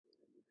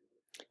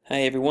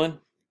Hi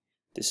everyone,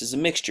 this is a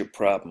mixture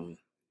problem.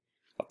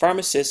 A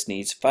pharmacist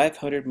needs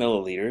 500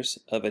 milliliters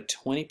of a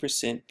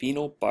 20%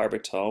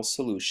 phenobarbital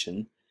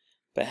solution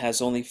but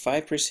has only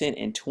 5%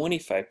 and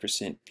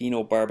 25%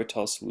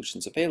 phenobarbital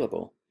solutions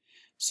available.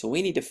 So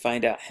we need to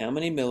find out how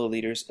many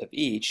milliliters of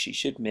each she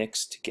should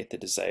mix to get the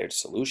desired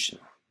solution.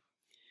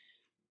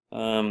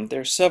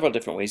 There are several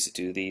different ways to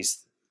do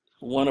these.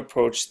 One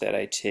approach that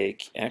I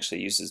take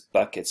actually uses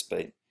buckets,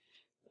 but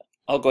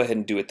I'll go ahead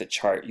and do it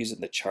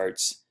using the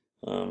charts.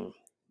 A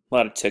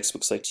lot of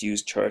textbooks like to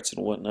use charts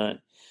and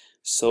whatnot.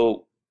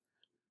 So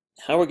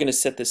how we're going to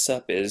set this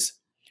up is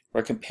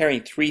we're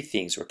comparing three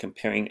things. We're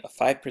comparing a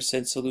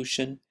 5%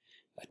 solution,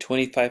 a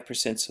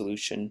 25%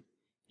 solution,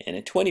 and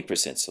a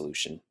 20%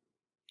 solution.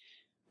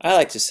 I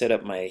like to set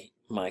up my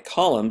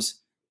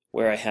columns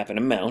where I have an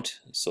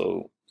amount,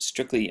 so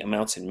strictly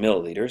amounts in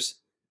milliliters,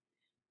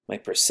 my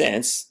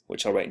percents,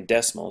 which I'll write in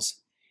decimals,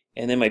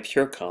 and then my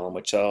pure column,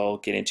 which I'll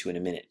get into in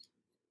a minute.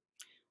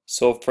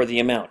 So for the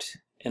amount,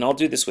 and I'll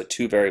do this with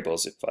two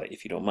variables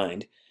if you don't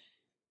mind.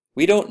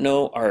 We don't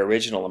know our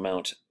original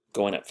amount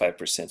going at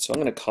 5%, so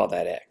I'm going to call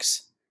that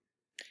x.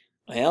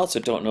 I also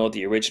don't know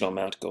the original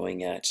amount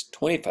going at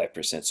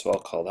 25%, so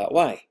I'll call that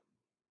y.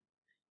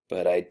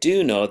 But I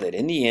do know that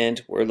in the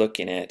end, we're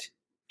looking at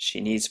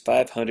she needs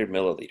 500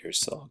 milliliters,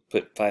 so I'll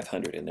put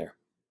 500 in there.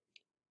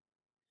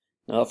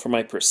 Now for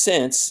my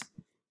percents,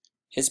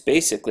 it's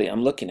basically,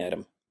 I'm looking at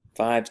them,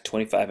 5,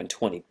 25, and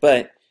 20,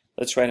 but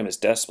let's write them as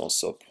decimals,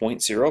 so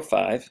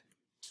 0.05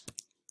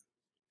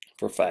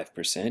 for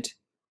 5%,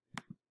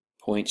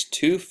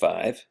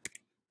 0.25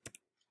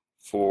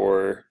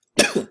 for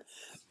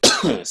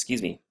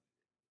excuse me,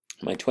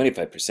 my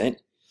 25%,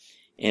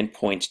 and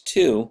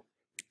 0.2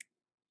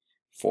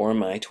 for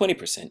my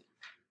 20%.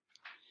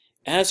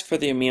 As for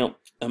the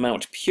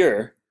amount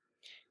pure,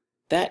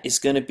 that is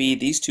going to be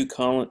these two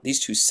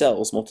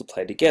cells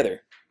multiplied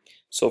together.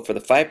 So for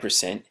the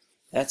 5%,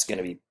 that's going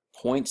to be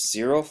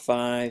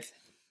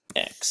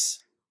 0.05x.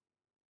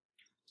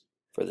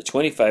 For the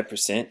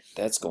 25%,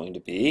 that's going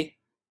to be,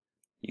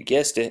 you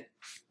guessed it,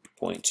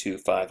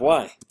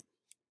 0.25y.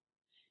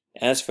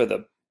 As for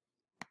the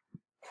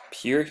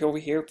pure over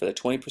here, for the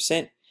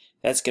 20%,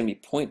 that's going to be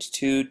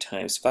 0.2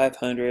 times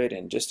 500,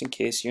 and just in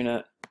case you're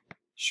not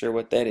sure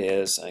what that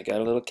is, I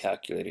got a little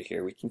calculator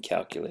here, we can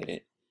calculate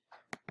it.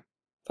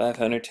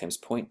 500 times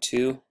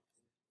 0.2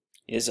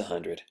 is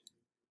 100.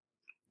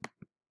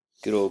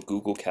 Good old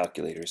Google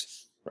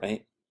calculators,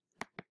 right?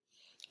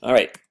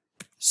 Alright,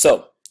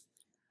 so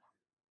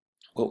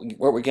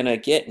what we're going to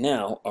get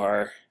now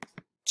are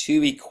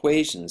two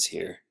equations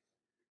here.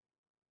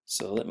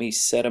 So let me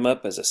set them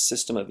up as a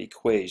system of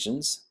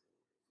equations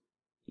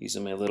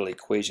using my little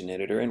equation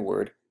editor in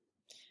Word.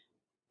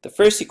 The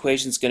first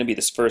equation is going to be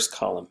this first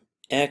column,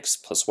 x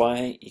plus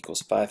y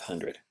equals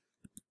 500.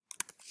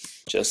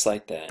 Just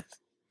like that.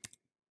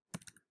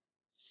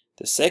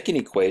 The second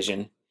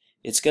equation,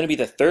 it's going to be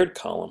the third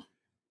column,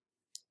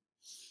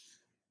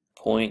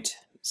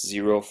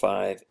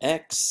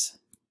 0.05x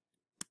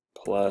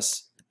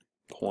plus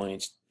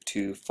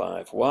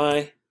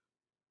 0.25y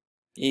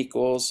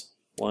equals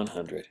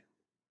 100.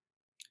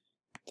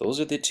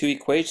 Those are the two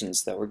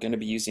equations that we're going to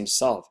be using to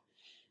solve.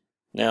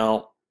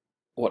 Now,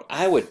 what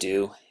I would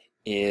do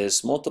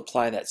is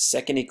multiply that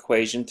second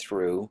equation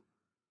through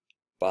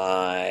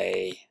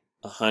by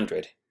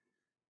 100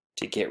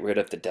 to get rid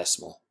of the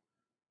decimal.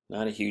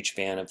 Not a huge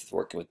fan of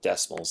working with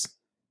decimals.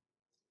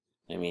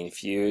 I mean,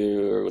 if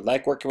you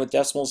like working with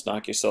decimals,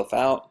 knock yourself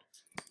out.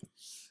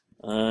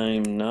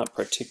 I'm not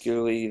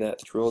particularly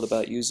that thrilled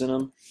about using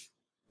them.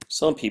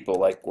 Some people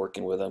like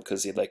working with them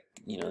because they like,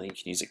 you can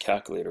use a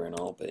calculator and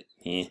all, but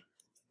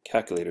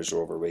calculators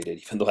are overrated,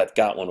 even though I've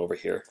got one over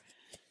here.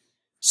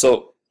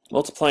 So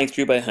multiplying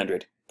through by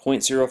 100,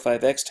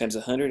 0.05x times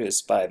 100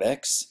 is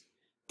 5x,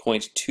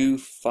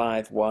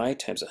 0.25y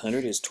times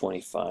 100 is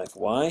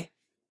 25y,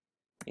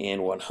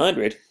 and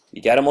 100,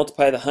 you got to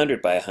multiply the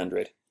 100 by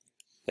 100.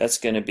 That's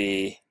going to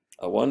be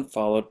a 1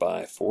 followed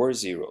by 4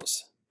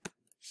 zeros.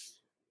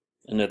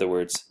 In other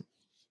words,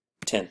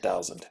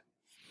 10,000.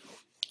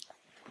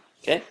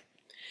 Okay?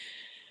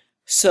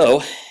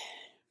 So,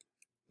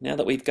 now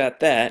that we've got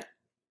that,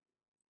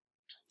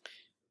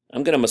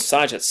 I'm going to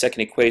massage that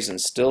second equation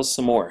still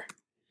some more.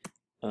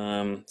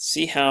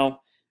 See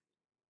how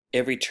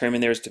every term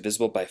in there is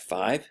divisible by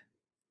 5?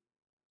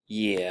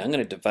 Yeah, I'm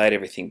going to divide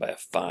everything by a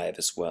 5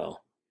 as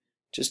well.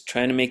 Just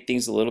trying to make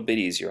things a little bit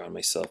easier on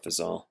myself is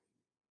all.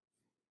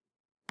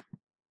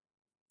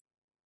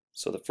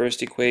 So the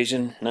first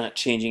equation, not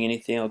changing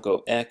anything, I'll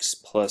go x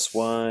plus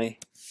y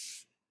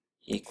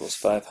equals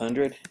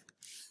 500.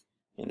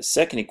 And the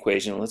second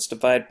equation, let's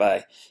divide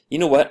by, you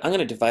know what, I'm going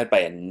to divide by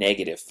a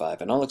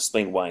 -5, and I'll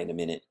explain why in a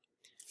minute.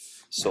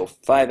 So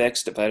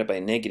 5x divided by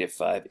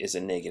 -5 is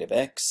a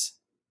 -x.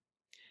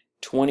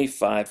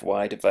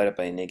 25y divided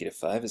by a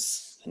 -5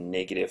 is a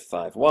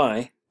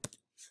 -5y.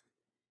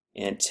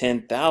 And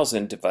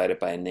 10,000 divided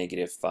by a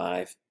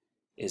 -5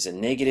 is a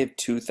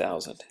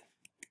 -2,000.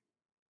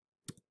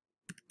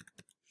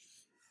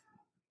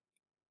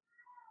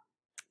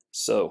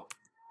 So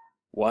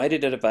Why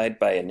did I divide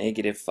by a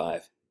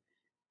 -5?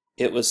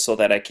 It was so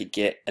that I could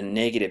get a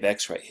negative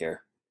x right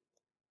here.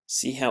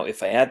 See how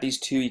if I add these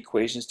two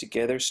equations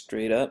together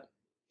straight up,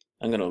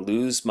 I'm going to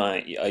lose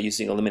my,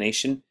 using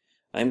elimination,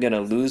 I'm going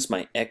to lose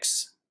my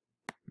x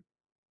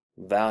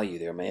value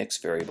there, my x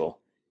variable.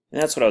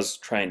 And that's what I was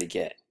trying to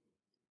get.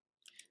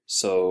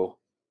 So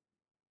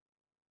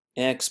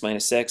x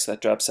minus x,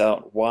 that drops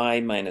out. Y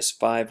minus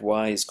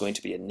 5y is going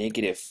to be a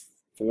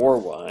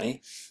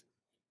 -4y.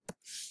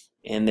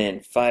 And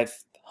then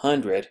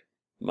 500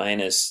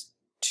 minus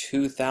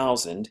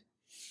 2000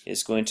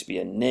 is going to be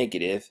a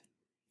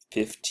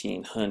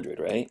 -1500,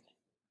 right?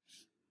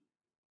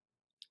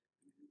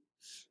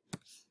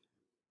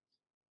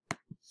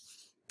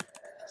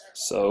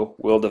 So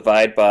we'll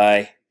divide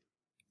by,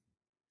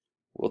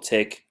 we'll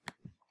take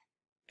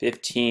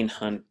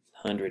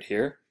 1500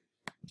 here.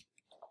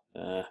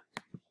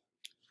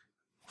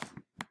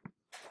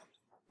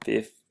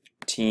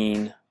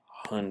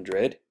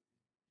 1500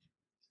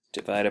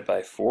 divided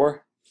by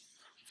 4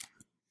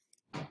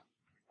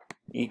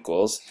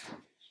 equals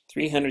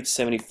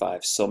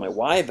 375. So my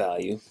y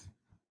value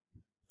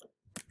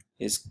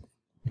is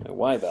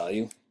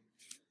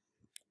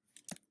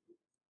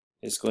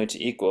going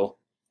to equal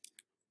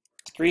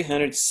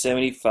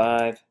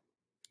 375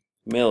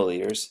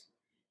 milliliters,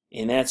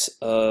 and that's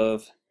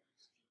of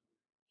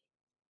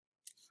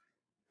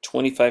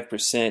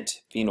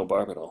 25%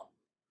 phenobarbital.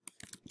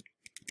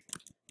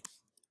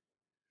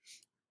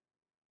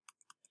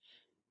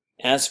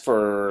 As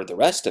for the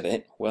rest of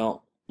it,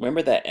 well,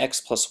 remember that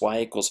x plus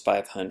y equals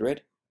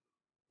 500?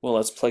 Well,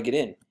 let's plug it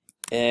in.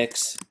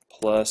 X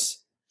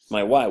plus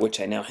my y, which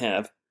I now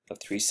have, of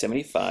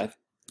 375,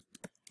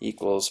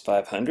 equals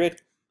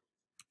 500.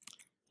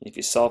 If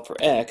you solve for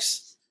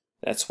x,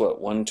 that's what,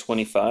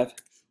 125?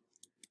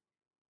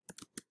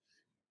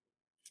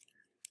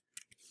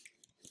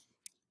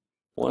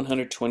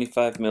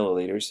 125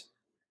 milliliters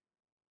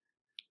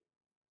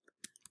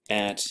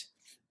at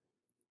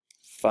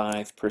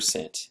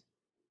 5%.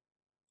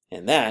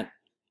 And that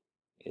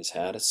is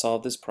how to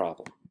solve this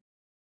problem.